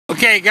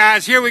Okay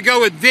guys, here we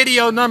go with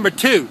video number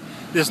 2.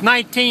 This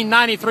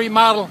 1993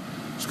 model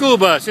school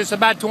bus. It's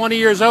about 20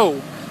 years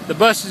old. The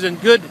bus is in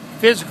good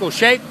physical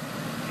shape.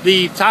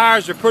 The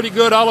tires are pretty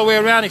good all the way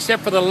around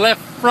except for the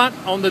left front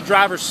on the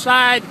driver's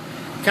side.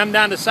 Come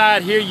down the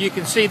side here, you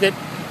can see that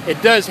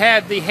it does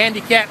have the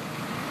handicap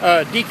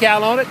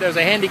decal on it. There's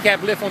a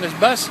handicap lift on this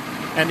bus,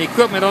 and the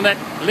equipment on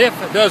that lift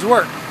does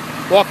work.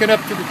 Walking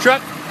up to the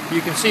truck,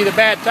 you can see the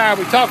bad tire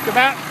we talked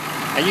about,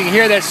 and you can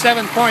hear that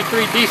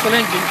 7.3 diesel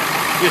engine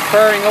just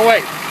purring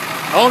away.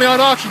 Only on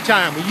auction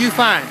time will you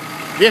find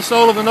this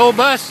old of an old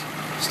bus,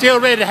 still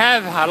ready to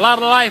have a lot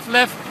of life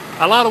left,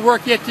 a lot of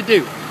work yet to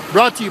do.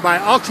 Brought to you by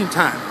Auction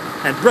Time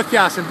and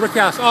Brookhouse and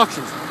Brookhouse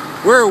Auctions.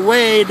 We're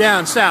way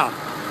down south,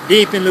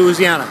 deep in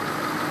Louisiana.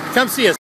 Come see us.